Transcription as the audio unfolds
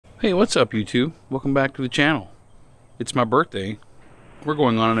Hey, what's up YouTube? Welcome back to the channel. It's my birthday. We're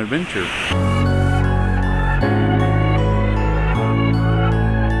going on an adventure.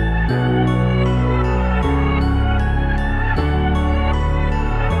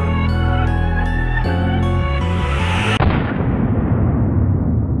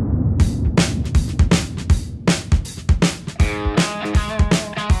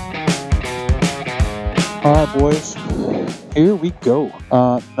 Alright boys, here we go.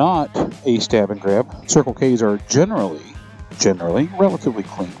 Not a stab and grab. Circle K's are generally relatively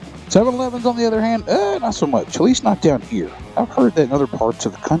clean. 7-Elevens on the other hand, not so much, at least not down here. I've heard that in other parts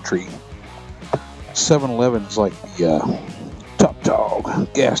of the country, 7-Eleven is like the top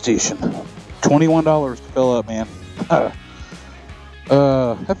dog gas station. $21 to fill up, man.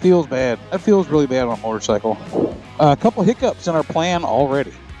 That feels bad. That feels really bad on a motorcycle. A couple hiccups in our plan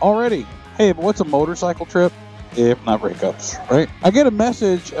already. Hey, but what's a motorcycle trip if not breakups, right? I get a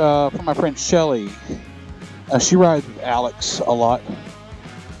message from my friend Shelly. She rides with Alex a lot.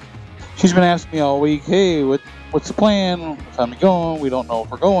 She's been asking me all week, hey, what's the plan? What time are we going? We don't know if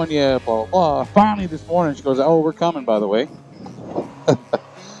we're going yet, blah, blah, blah. Finally, this morning, she goes, oh, we're coming, by the way.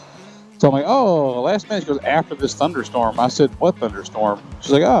 So I'm like, oh, last minute, she goes, after this thunderstorm. I said, what thunderstorm?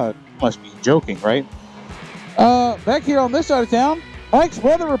 She's like, oh, you must be joking, right? Back here on this side of town, Mike's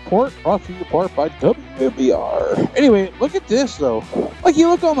weather report brought to you apart by WMBR. Anyway, look at this though. Like you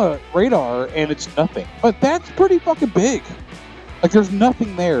look on the radar and it's nothing, but that's pretty fucking big. Like there's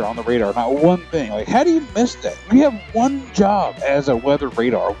nothing there on the radar, not one thing. Like how do you miss that? We have one job as a weather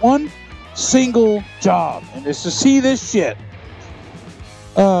radar, one single job, and it's to see this shit.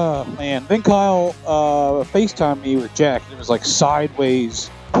 Man. Then Kyle FaceTimed me with Jack. It was like sideways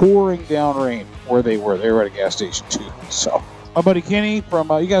pouring down rain where they were. They were at a gas station too. So. My buddy Kenny from,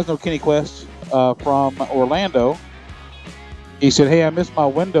 you guys know Kenny Quest from Orlando. He said, hey, I missed my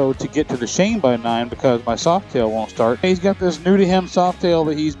window to get to the Shane by 9 because my Softail won't start. He's got this new to him Softail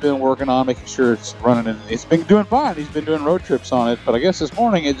that he's been working on, making sure it's running. And it's been doing fine. He's been doing road trips on it. But I guess this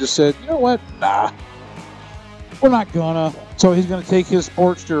morning it just said, you know what? Nah, we're not gonna. So he's going to take his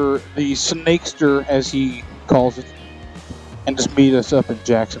Sportster, the Snakester as he calls it, and just meet us up in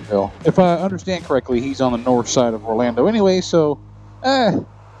Jacksonville. If I understand correctly, he's on the north side of Orlando anyway, so probably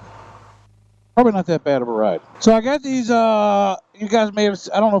not that bad of a ride. So I got these, you guys may have,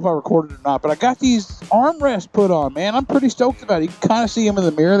 I don't know if I recorded or not, but I got these armrests put on, man. I'm pretty stoked about it. You can kind of see them in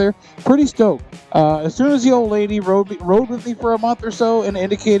the mirror there. Pretty stoked. As soon as the old lady rode with me for a month or so and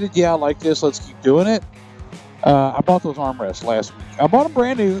indicated, yeah, I like this, let's keep doing it. I bought those armrests last week. I bought them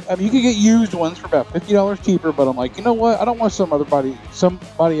brand new. I mean, you can get used ones for about $50 cheaper, but I'm like, you know what? I don't want somebody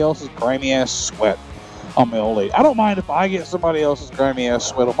else's grimy ass sweat on my old lady. I don't mind if I get somebody else's grimy ass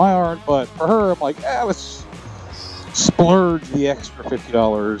sweat on my arm, but for her, I'm like, let's splurge the extra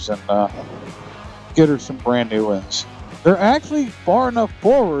 $50 and get her some brand new ones. They're actually far enough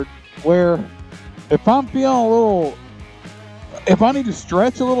forward where if I'm feeling a little, if I need to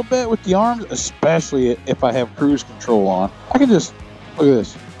stretch a little bit with the arms, especially if I have cruise control on, I can just, look at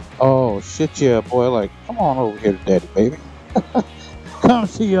this. Oh, shit, yeah, boy. Like, come on over here to daddy, baby. Come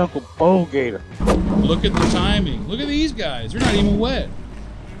see Uncle Bo Gator. Look at the timing. Look at these guys. They're not even wet.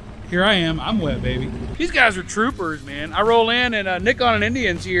 Here I am. I'm wet, baby. These guys are troopers, man. I roll in and Nick on an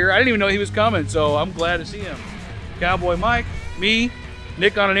Indian's here. I didn't even know he was coming, so I'm glad to see him. Cowboy Mike, me,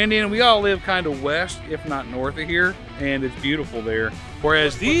 Nick on an Indian. We all live kind of west, if not north of here, and it's beautiful there.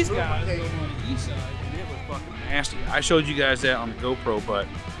 Whereas these guys live on the east side, and it was fucking nasty. I showed you guys that on the GoPro, but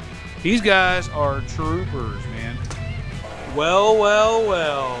these guys are troopers, man. Well, well,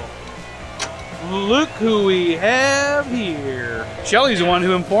 well. Look who we have here. Shelly's the one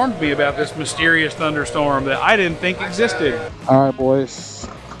who informed me about this mysterious thunderstorm that I didn't think existed. All right, boys.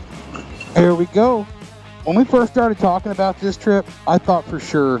 Here we go. When we first started talking about this trip, I thought for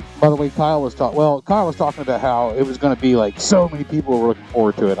sure, by the way, Kyle was talking about how it was going to be like so many people were looking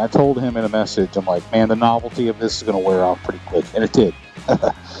forward to it. And I told him in a message, I'm like, man, the novelty of this is going to wear off pretty quick. And it did.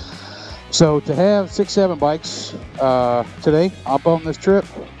 So to have 6-7 bikes today up on this trip,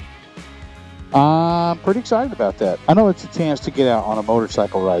 I'm pretty excited about that. I know it's a chance to get out on a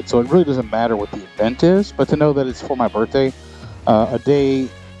motorcycle ride, so it really doesn't matter what the event is, but to know that it's for my birthday, a day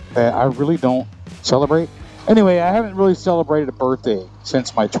that I really don't celebrate. Anyway, I haven't really celebrated a birthday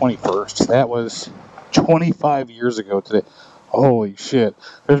since my 21st. That was 25 years ago today. Holy shit.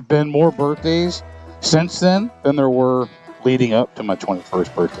 There's been more birthdays since then than there were leading up to my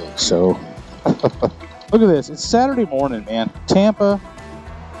 21st birthday. So, look at this. It's Saturday morning, man. Tampa.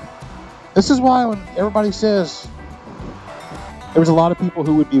 This is why when everybody says there was a lot of people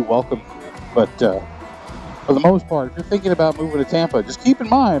who would be welcome, but for the most part, if you're thinking about moving to Tampa, just keep in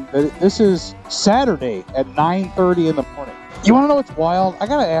mind that this is Saturday at 9:30 in the morning. You want to know what's wild? I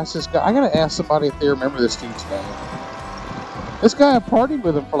gotta ask this guy. I gotta ask somebody if they remember this dude's name. This guy, I've partied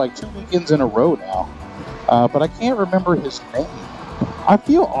with him for like 2 weekends in a row now, but I can't remember his name. I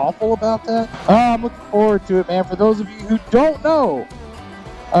feel awful about that. I'm looking forward to it, man. For those of you who don't know,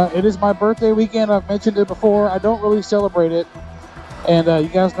 it is my birthday weekend. I've mentioned it before. I don't really celebrate it. And you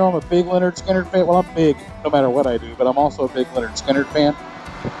guys know I'm a big Lynyrd Skynyrd fan. Well, I'm big no matter what I do, but I'm also a big Lynyrd Skynyrd fan.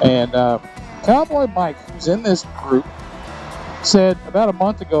 And Cowboy Mike, who's in this group, said about a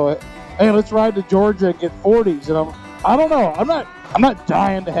month ago, hey, let's ride to Georgia and get 40s. And I don't know. I'm not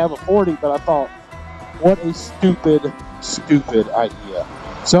dying to have a 40, but I thought, what a stupid idea.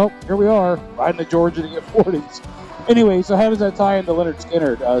 So here we are, riding to Georgia to get 40s. Anyway, so how does that tie into Lynyrd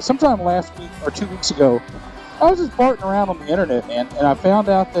Skynyrd? Sometime last week or 2 weeks ago, I was just farting around on the internet, man, and I found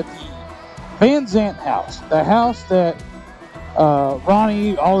out that the Van Zant house, the house that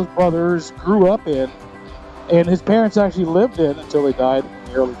Ronnie, all his brothers, grew up in, and his parents actually lived in until they died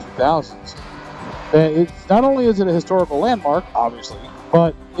in the early 2000s. It's not only is it a historical landmark, obviously,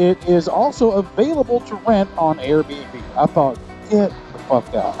 but it is also available to rent on Airbnb. I thought, get the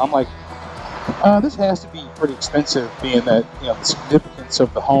fuck out. I'm like, this has to be pretty expensive, being that, you know, the significance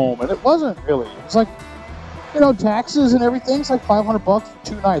of the home, and it wasn't really. It was like, you know, taxes and everything. It's like $500 for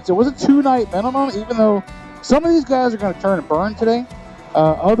 2 nights. It was a 2-night minimum, even though some of these guys are going to turn and burn today.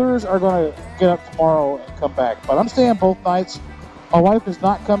 Others are going to get up tomorrow and come back. But I'm staying both nights. My wife is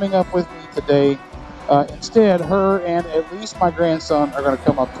not coming up with me today. Instead, her and at least my grandson are going to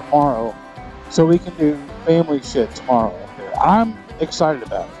come up tomorrow, so we can do family shit tomorrow up there. I'm excited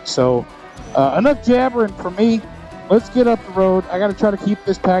about it. So enough jabbering for me. Let's get up the road. I got to try to keep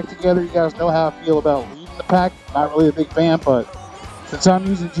this pack together. You guys know how I feel about leaving the pack. Not really a big fan, but since I'm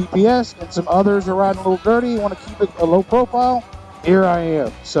using GPS and some others are riding a little dirty, want to keep it a low profile, here I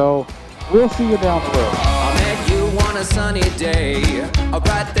am. So we'll see you down the road. I met you on a sunny day.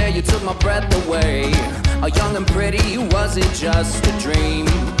 Right there you took my breath away. Young and pretty, was it just a dream?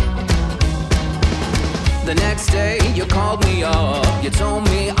 The next day you called me up. You told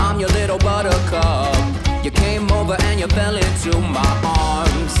me I'm your little buttercup. You came over and you fell into my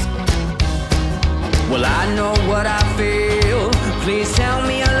arms. Well, I know what I feel. Please tell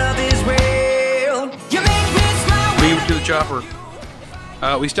me your love is real. You make me smile. Leave it to the chopper.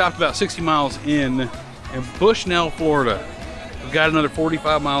 We stopped about 60 miles in Bushnell, Florida. We've got another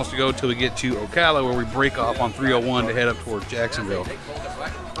 45 miles to go till we get to Ocala, where we break off on 301 to head up towards Jacksonville.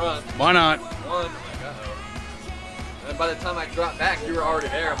 Why not? And by the time I dropped back, you were already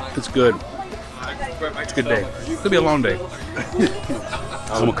there. I'm like, It's good. It's a good day. Could be a long day.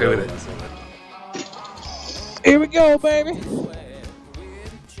 I'm okay with it. Here we go, baby.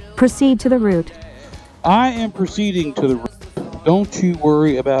 Proceed to the route. I am proceeding to the route. Don't you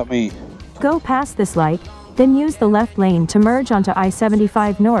worry about me. Go past this light, then use the left lane to merge onto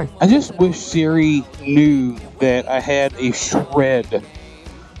I-75 North. I just wish Siri knew that I had a shred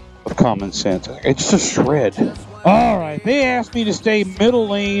of common sense. It's just a shred. All right, they asked me to stay middle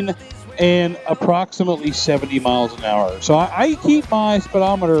lane and approximately 70 miles an hour. So I keep my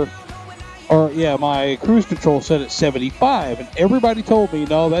speedometer, or yeah, my cruise control set at 75, and everybody told me,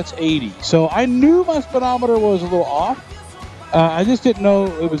 no, that's 80. So I knew my speedometer was a little off. I just didn't know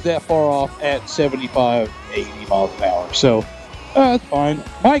it was that far off at 75, 80 miles an hour. So that's fine.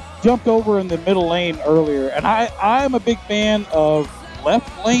 Mike jumped over in the middle lane earlier, and I'm a big fan of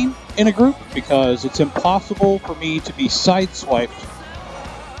left lane in a group because it's impossible for me to be sideswiped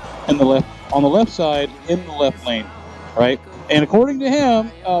on the left side in the left lane, right? And according to him,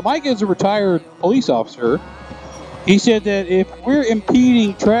 Mike is a retired police officer. He said that if we're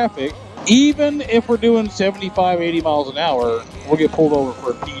impeding traffic, even if we're doing 75, 80 miles an hour, we'll get pulled over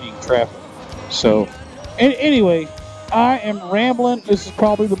for impeding traffic. So, anyway, I am rambling. This is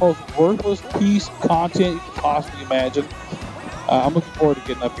probably the most worthless piece of content you could possibly imagine. I'm looking forward to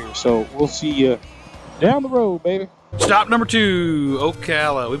getting up here. So, we'll see you down the road, baby. Stop number 2,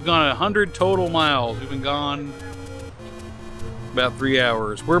 Ocala. We've gone 100 total miles. We've been gone about 3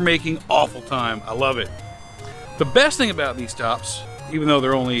 hours. We're making awful time. I love it. The best thing about these stops, even though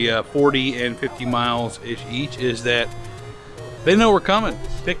they're only 40 and 50 miles-ish each, is that they know we're coming.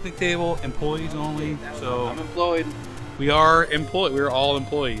 Picnic table, employees only. So I'm employed. we are employed. We're all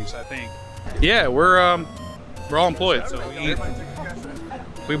employees, I think. Yeah, we're all employed, so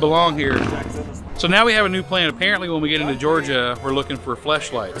we belong here. So now we have a new plan. Apparently, when we get into Georgia, we're looking for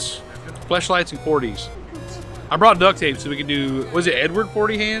fleshlights and 40s. I brought duct tape so we can do. Was it Edward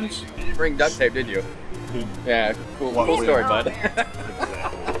 40 hands? You didn't bring duct tape, did you? Yeah, cool story, bud.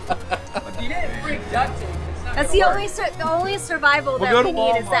 You didn't bring duct tape because That's the only survival We'll that go to we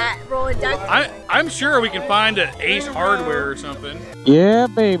need is Walmart. that roll of duct tape. I'm sure we can find an Ace Hardware or something. Yeah,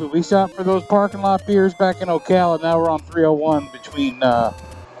 baby. We stopped for those parking lot beers back in Ocala. Now we're on 301 between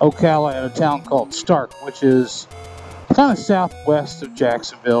Ocala and a town called Stark, which is kind of southwest of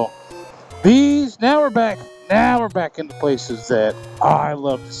Jacksonville. Now we're back into places that I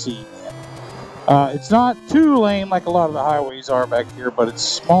love to see, man. It's not too lane like a lot of the highways are back here, but it's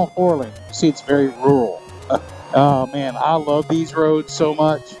small 4-lane. You see, it's very rural. Oh man, I love these roads so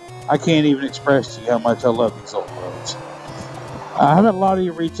much. I can't even express to you how much I love these old roads. I've had a lot of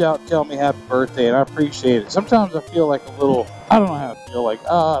you reach out and tell me happy birthday, and I appreciate it. Sometimes I feel like a little, I don't know how I feel, like,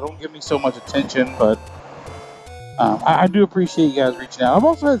 don't give me so much attention, but I do appreciate you guys reaching out. I've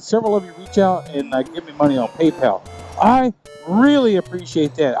also had several of you reach out and give me money on PayPal. I really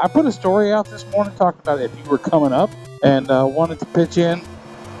appreciate that. I put a story out this morning talking about if you were coming up and wanted to pitch in,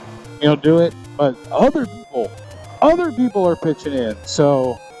 do it. But other people are pitching in.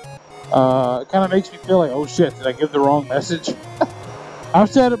 So it kind of makes me feel like, oh shit, did I give the wrong message? I've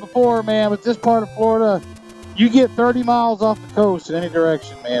said it before, man, but this part of Florida, you get 30 miles off the coast in any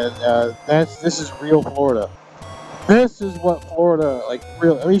direction, man. This is real Florida. This is what Florida, like,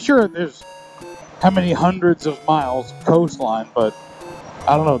 really, I mean, sure, there's how many hundreds of miles of coastline, but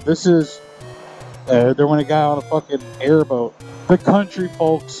I don't know, this is, there went a guy on a fucking airboat. The country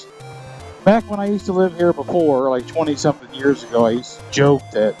folks, back when I used to live here before, like 20-something years ago, I used to joke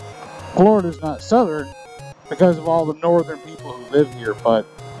that Florida's not southern because of all the northern people who live here, but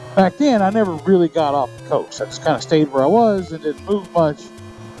back then, I never really got off the coast. I just kind of stayed where I was and didn't move much.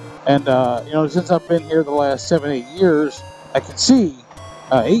 And, since I've been here the last 7-8 years, I can see,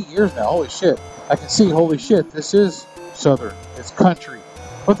 8 years now, holy shit, I can see, holy shit, this is southern, it's country.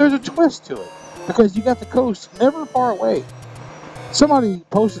 But there's a twist to it, because you got the coast never far away. Somebody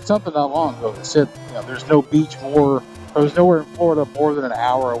posted something not long ago that said, there's no beach there's nowhere in Florida more than an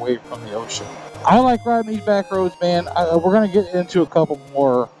hour away from the ocean. I like riding these back roads, man. We're going to get into a couple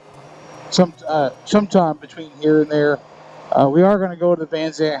more sometime between here and there. We are going to go to the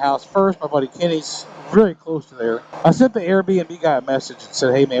Van Zant house first. My buddy Kenny's very close to there. I sent the Airbnb guy a message and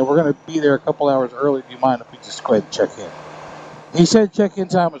said, hey man, we're going to be there a couple hours early. Do you mind if we just go ahead and check in? He said check-in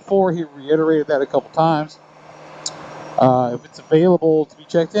time was 4. He reiterated that a couple times. If it's available to be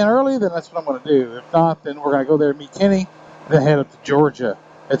checked in early, then that's what I'm going to do. If not, then we're going to go there and meet Kenny, then head up to Georgia.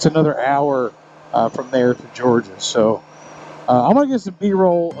 It's another hour from there to Georgia. So I'm going to get some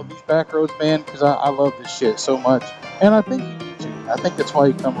B-roll of these back roads, man, because I love this shit so much. And I think you do too. I think that's why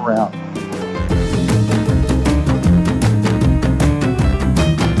you come around.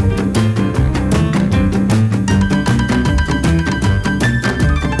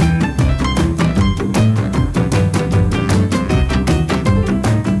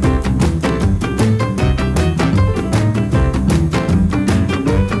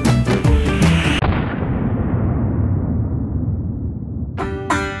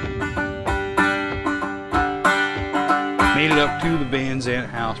 Made it up to the Van Zant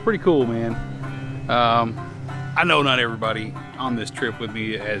house. Pretty cool, man. I know not everybody on this trip with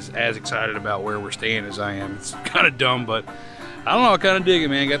me is as excited about where we're staying as I am. It's kind of dumb, but I don't know. I kind of dig it,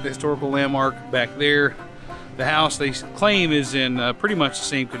 man. Got the historical landmark back there. The house they claim is in pretty much the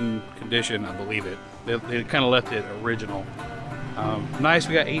same condition. I believe it. They kind of left it original. Nice.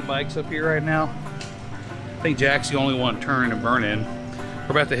 We got 8 bikes up here right now. I think Jack's the only one turning and burning.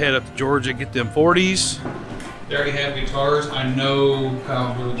 We're about to head up to Georgia, get them 40s. They already have guitars. I know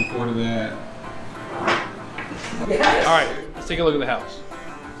Kyle's really looking forward to that. Yes. All right, let's take a look at the house.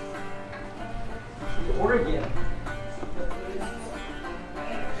 Oregon.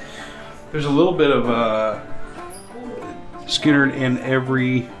 There's a little bit of Skynyrd in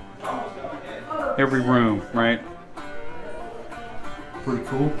every room, right? Pretty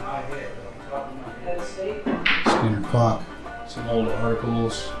cool. Skynyrd clock. Some old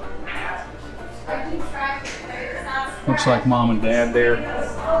articles. Looks like mom and dad there.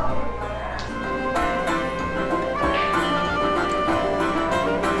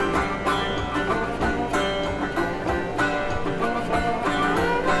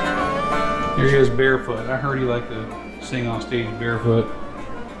 Here he is barefoot. I heard he liked to sing on stage barefoot.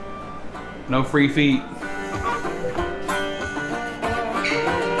 No free feet.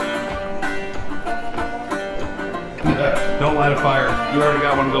 Don't light a fire. You already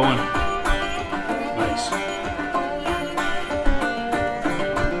got one going. Nice.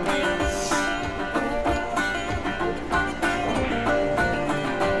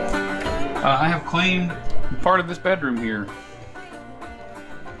 I have claimed part of this bedroom here.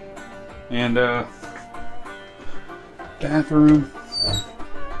 And bathroom.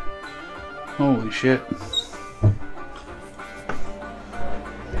 Holy shit.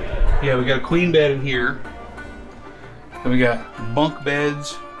 Yeah, we got a queen bed in here. And we got bunk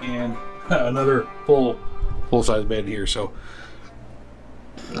beds and another full-size bed here. So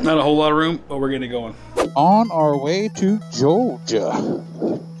not a whole lot of room, but we're getting it going. On our way to Georgia.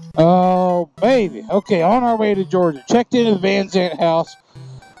 Oh, baby. Okay, on our way to Georgia. Checked into the Van Zant house.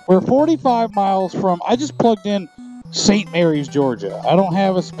 We're 45 miles from, I just plugged in St. Mary's, Georgia. I don't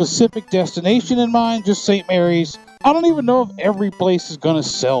have a specific destination in mind, just St. Mary's. I don't even know if every place is going to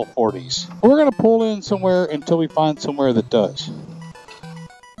sell 40s. We're going to pull in somewhere until we find somewhere that does.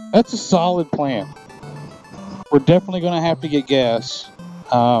 That's a solid plan. We're definitely going to have to get gas.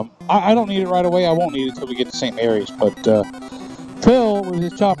 I don't need it right away. I won't need it until we get to St. Mary's. But Phil, with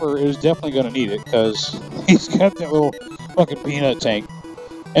his chopper, is definitely going to need it because he's got that little fucking peanut tank.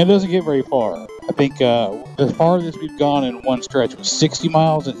 And it doesn't get very far. I think the farthest we've gone in one stretch was 60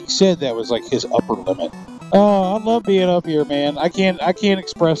 miles, and he said that was like his upper limit. Oh, I love being up here, man. I can't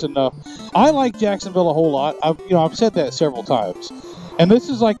express enough. I like Jacksonville a whole lot. I've said that several times. And this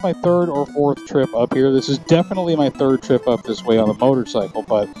is like my third or fourth trip up here. This is definitely my third trip up this way on the motorcycle.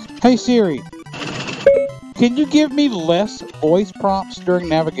 But hey Siri, can you give me less voice prompts during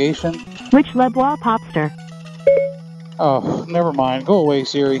navigation? Rich Lebois Popster. Oh, never mind. Go away,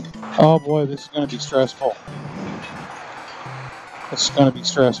 Siri. Oh boy, this is going to be stressful. This is going to be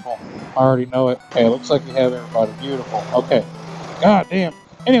stressful. I already know it. Okay, looks like we have everybody. Beautiful. Okay. God damn.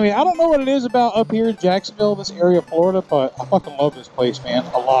 Anyway, I don't know what it is about up here in Jacksonville, this area of Florida, but I fucking love this place, man.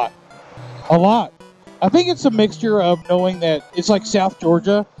 A lot. A lot. I think it's a mixture of knowing that it's like South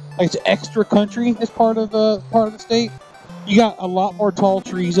Georgia, like it's extra country, this part of the state. You got a lot more tall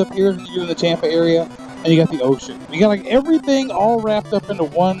trees up here than you do in the Tampa area, and you got the ocean. You got like everything all wrapped up into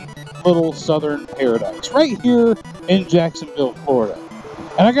one little southern paradise right here in Jacksonville, Florida.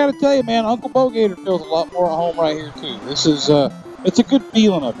 And I gotta tell you, man, Uncle Bo Gator feels a lot more at home right here too. This is it's a good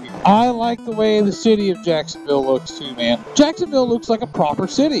feeling up here. I like the way the city of Jacksonville looks too, man. Jacksonville looks like a proper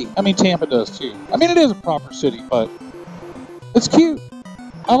city. I mean, Tampa does too. I mean, it is a proper city, but it's cute.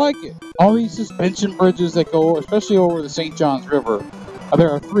 I like it. All these suspension bridges that go, especially over the St. Johns River. There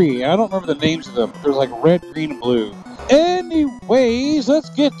are 3. I don't remember the names of them. There's like red, green, and blue. Anyways,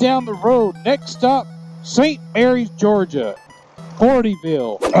 let's get down the road. Next stop, St. Mary's, Georgia.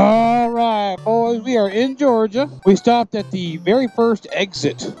 40ville. All right, boys, we are in Georgia. We stopped at the very first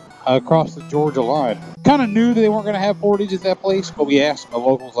exit across the Georgia line. Kind of knew that they weren't going to have 40s at that place, but we asked them, the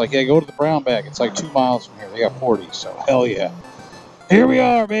locals, like, yeah, go to the Brown Bag. It's like 2 miles from here. They got 40s, so hell yeah. Here we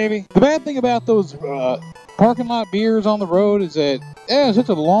are, baby. The bad thing about those parking lot beers on the road is that it's such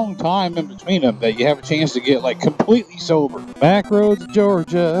a long time in between them that you have a chance to get like completely sober. Back roads of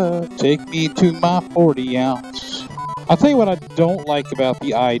Georgia, take me to my 40 ounce. I'll tell you what I don't like about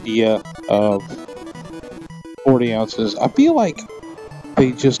the idea of 40 ounces. I feel like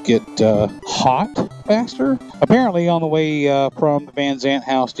they just get hot faster. Apparently on the way from the Van Zant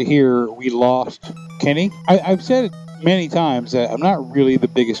house to here, we lost Kenny. I've said it many times that I'm not really the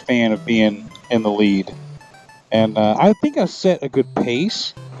biggest fan of being in the lead. And I think I set a good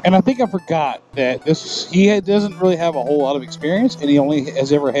pace. And I think I forgot that he doesn't really have a whole lot of experience, and he only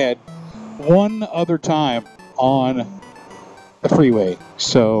has ever had one other time on the freeway.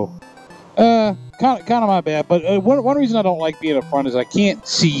 So, kind of my bad. But one reason I don't like being up front is I can't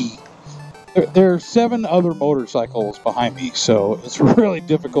see. There are 7 other motorcycles behind me, so it's really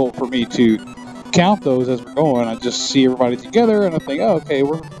difficult for me to count those as we're going. I just see everybody together, and I think, oh, okay,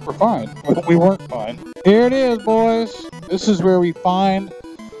 we're fine. We weren't fine. Here it is, boys. This is where we find.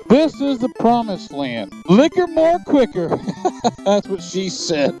 This is the promised land. Liquor more quicker. That's what she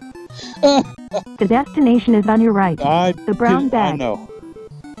said. The destination is on your right. The Brown Bag. I know.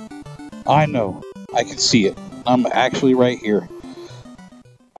 I know. I can see it. I'm actually right here.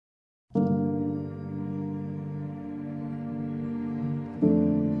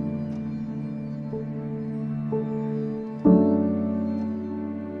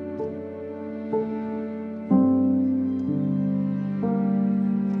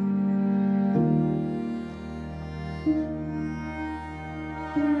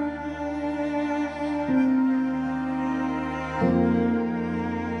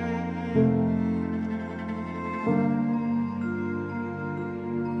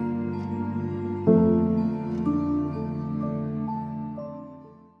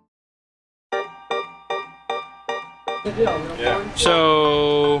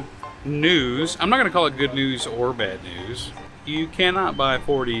 So, news. I'm not going to call it good news or bad news. You cannot buy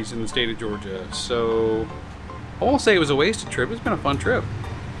 40s in the state of Georgia. So, I won't say it was a wasted trip. It's been a fun trip.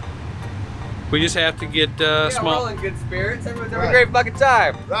 We just have to get small. We're all in good spirits. Everyone's having a great fucking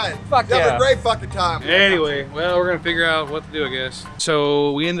time. Right. Fuck Have yeah. a great fucking time. Anyway, well, we're gonna figure out what to do, I guess.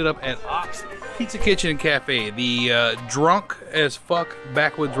 So we ended up at Ox Pizza Kitchen and Cafe. The drunk as fuck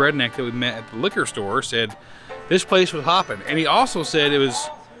backwoods redneck that we met at the liquor store said this place was hopping, and he also said it was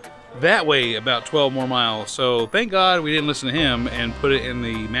that way about 12 more miles. So thank God we didn't listen to him and put it in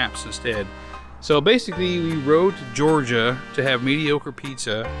the maps instead. So basically, we rode to Georgia to have mediocre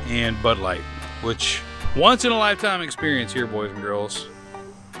pizza and Bud Light, which once in a lifetime experience here, boys and girls.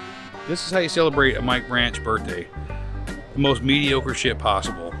 This is how you celebrate a Mike Branch birthday. The most mediocre shit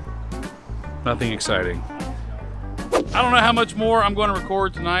possible. Nothing exciting. I don't know how much more I'm going to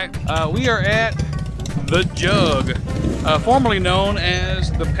record tonight. We are at The Jug, formerly known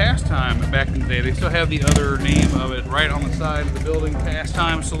as The Pastime back in the day. They still have the other name of it right on the side of the building,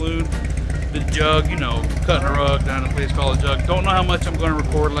 Pastime Saloon. The Jug, you know, cutting a rug down at a place called The Jug. Don't know how much I'm going to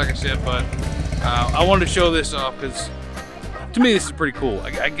record, like I said, but I wanted to show this off because to me this is pretty cool.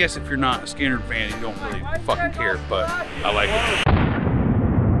 I guess if you're not a Skynyrd fan, you don't really fucking care, but I like it.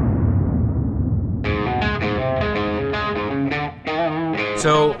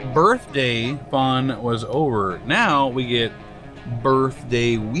 So birthday fun was over. Now we get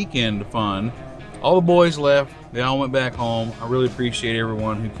birthday weekend fun. All the boys left. They all went back home. I really appreciate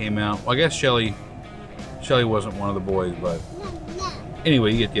everyone who came out. Well, I guess Shelly wasn't one of the boys, but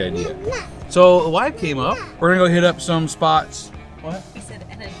anyway, you get the idea. So the wife came up. We're gonna go hit up some spots. What? He said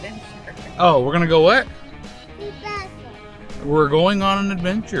an adventure. Oh, we're gonna go what? We're going on an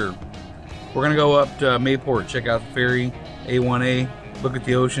adventure. We're gonna go up to Mayport, check out the ferry, A1A, look at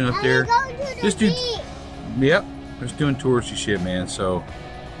the ocean up there. Just do, yep, just doing touristy shit, man. So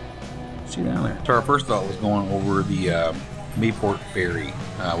see you down there. So our first thought was going over the Mayport ferry,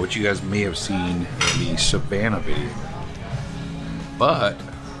 which you guys may have seen in the Savannah video. But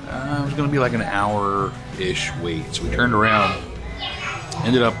it was going to be like an hour-ish wait. So we turned around,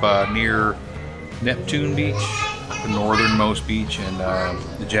 ended up near Neptune Beach, the northernmost beach in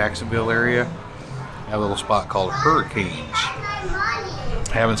the Jacksonville area. Have a little spot called Hurricanes.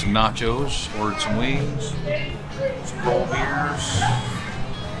 Having some nachos, ordered some wings, some cold beers.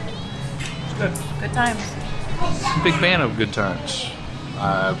 It's good. Good times. I'm a big fan of good times.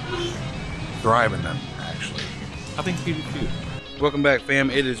 I thrive in them, actually. I think you do too. Welcome back,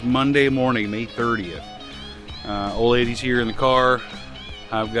 fam. It is Monday morning, May 30th. Old lady's here in the car.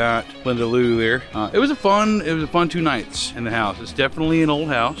 I've got Linda Lou there. It was a fun 2 nights in the house. It's definitely an old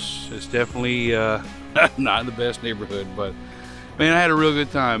house. It's definitely not in the best neighborhood, but man, I had a real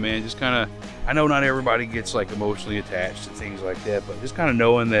good time, man. Just kind of, I know not everybody gets like emotionally attached to things like that, but just kind of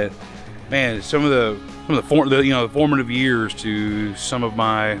knowing that, man, some of the formative years to some of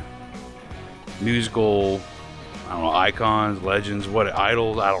my musical, I don't know, icons, legends,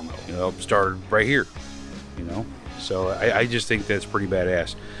 idols, I don't know, started right here, so I just think that's pretty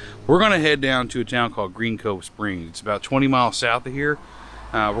badass. We're gonna head down to a town called Green Cove Springs. It's about 20 miles south of here.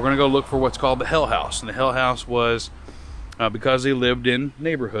 We're gonna go look for what's called the Hell House, and the Hell House was because they lived in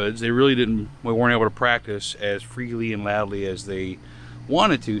neighborhoods, we weren't able to practice as freely and loudly as they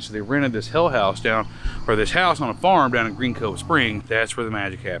wanted to, so they rented this Hell House this house on a farm down in Green Cove Springs. That's where the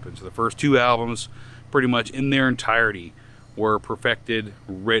magic happened. So the first 2 albums, pretty much in their entirety, were perfected,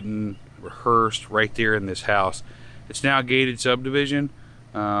 written, rehearsed right there in this house. It's now a gated subdivision,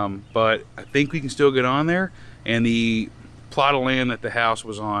 but I think we can still get on there, and the plot of land that the house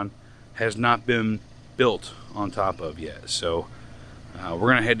was on has not been built on top of yet. So we're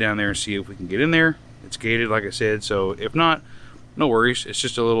gonna head down there and see if we can get in there. It's gated, like I said, so if not, no worries. It's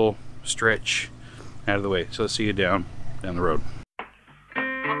just a little stretch out of the way. So let's see you down the road.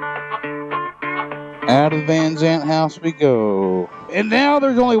 Out of the Van Zant house we go. And now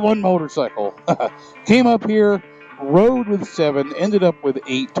there's only one motorcycle. Came up here, rode with 7, ended up with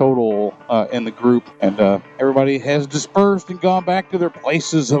 8 total in the group. And everybody has dispersed and gone back to their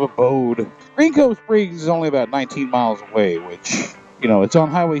places of abode. Green Cove Springs is only about 19 miles away, which, it's on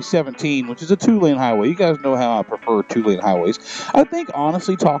Highway 17, which is a 2-lane highway. You guys know how I prefer 2-lane highways. I think,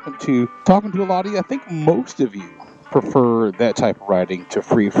 honestly, talking to a lot of you, I think most of you prefer that type of riding to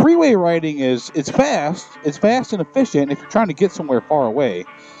freeway riding. It's fast and efficient if you're trying to get somewhere far away.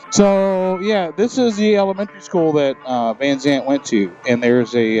 So yeah, this is the elementary school that Van Zant went to, and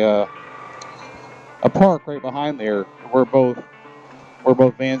there's a park right behind there where both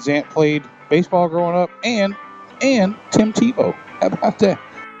Van Zant played baseball growing up, and Tim Tebow. How about that?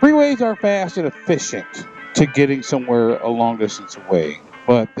 Freeways are fast and efficient to getting somewhere a long distance away,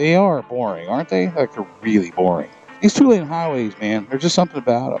 but they are boring, aren't they? Like, they're really boring. These 2-lane highways, man, there's just something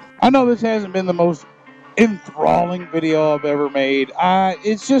about them. I know this hasn't been the most enthralling video I've ever made.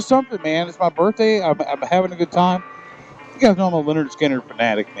 It's just something, man. It's my birthday. I'm having a good time. You guys know I'm a Lynyrd Skynyrd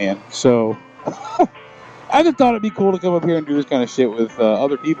fanatic, man. So I just thought it'd be cool to come up here and do this kind of shit with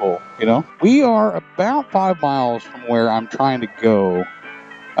other people, you know? We are about 5 miles from where I'm trying to go.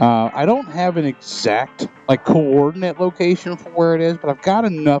 I don't have an exact, like, coordinate location for where it is, but I've got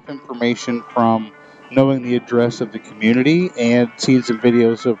enough information from knowing the address of the community and seeing some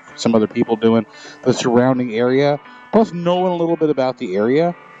videos of some other people doing the surrounding area, plus knowing a little bit about the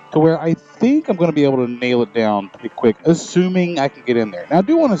area, to where I think I'm going to be able to nail it down pretty quick, assuming I can get in there. Now, I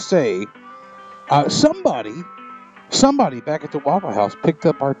do want to say, somebody back at the Waffle House picked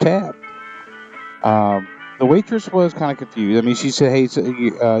up our tab. The waitress was kind of confused. I mean, she said, "Hey, so,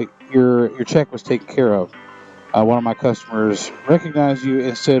 your check was taken care of. One of my customers recognized you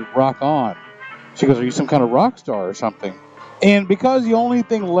and said, 'Rock on.'" She goes, "Are you some kind of rock star or something?" And because the only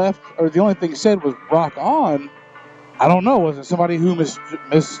thing left, or the only thing said was "Rock on," I don't know. Was it somebody who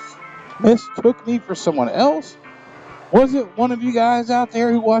mistook me for someone else? Was it one of you guys out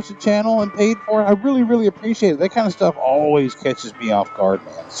there who watched the channel and paid for it? I really, really appreciate it. That kind of stuff always catches me off guard,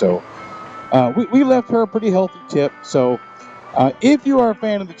 man. So we left her a pretty healthy tip. So if you are a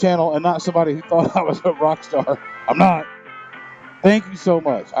fan of the channel and not somebody who thought I was a rock star, I'm not. Thank you so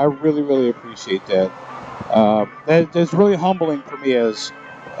much. I really, really appreciate that. That's really humbling for me as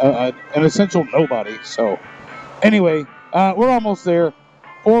an essential nobody. So anyway, we're almost there.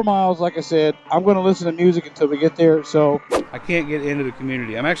 4 miles, like I said. I'm going to listen to music until we get there. So I can't get into the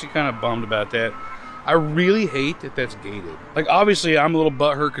community. I'm actually kind of bummed about that. I really hate that that's gated. Like, obviously, I'm a little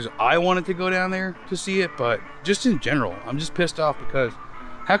butthurt because I wanted to go down there to see it, but just in general, I'm just pissed off because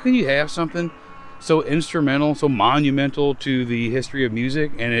how can you have something so instrumental, so monumental to the history of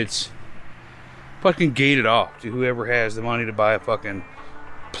music, and it's fucking gated off to whoever has the money to buy a fucking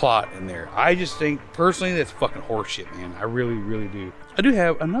plot in there? I just think, personally, that's fucking horseshit, man. I really, really do. I do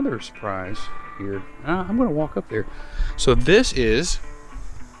have another surprise here. I'm going to walk up there. So this is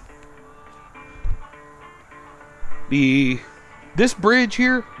this bridge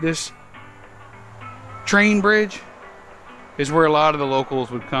here, this train bridge, is where a lot of the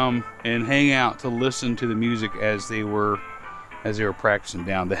locals would come and hang out to listen to the music as they were practicing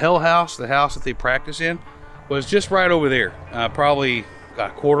down. The Hell House, the house that they practice in, was just right over there. Probably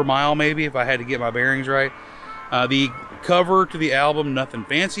got a quarter mile maybe if I had to get my bearings right. The cover to the album Nuthin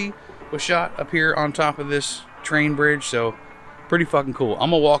Fancy was shot up here on top of this train bridge, so pretty fucking cool. I'm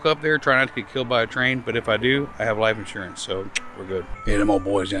gonna walk up there, try not to get killed by a train, but if I do, I have life insurance, so we're good. Yeah, them old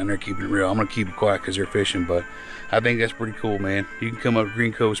boys down there keeping it real. I'm gonna keep it quiet because they're fishing, but I think that's pretty cool, man. You can come up to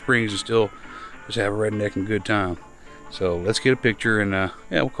Green Cove Springs and still just have a redneck and good time. So let's get a picture and yeah,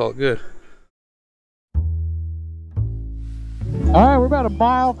 we'll call it good. all right, we're about a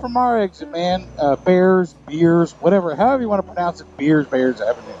mile from our exit, man. Bears, whatever, however you want to pronounce it. Bears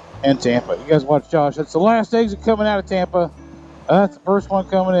Avenue and Tampa. You guys watch Josh. That's the last exit coming out of Tampa. That's the first one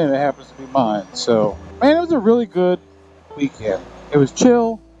coming in. It happens to be mine. So, man, it was a really good weekend. It was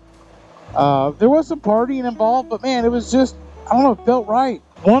chill. There was some partying involved, but man, it was just, I don't know, it felt right.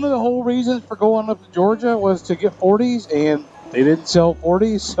 One of the whole reasons for going up to Georgia was to get 40s, and they didn't sell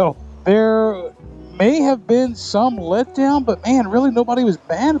 40s, so there may have been some letdown, but man, really nobody was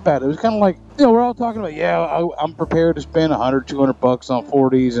mad about it. It was kind of like, you know, we're all talking about, yeah, I'm prepared to spend $100, $200 on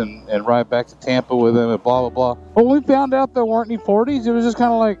 40s and ride back to Tampa with them and blah, blah, blah. But when we found out there weren't any 40s, it was just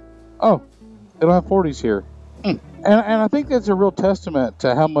kind of like, oh, they don't have 40s here. And I think that's a real testament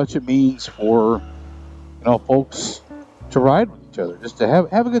to how much it means for, you know, folks to ride with each other, just to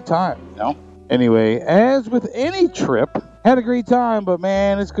have a good time, you know? Anyway, as with any trip, had a great time, but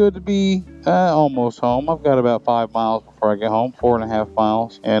man, it's good to be almost home. I've got about 5 miles before I get home, 4.5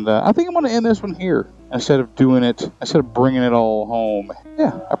 miles. And I think I'm going to end this one here instead of bringing it all home.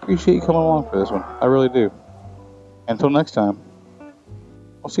 Yeah, I appreciate you coming along for this one. I really do. Until next time,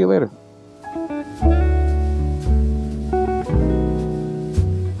 I'll see you later.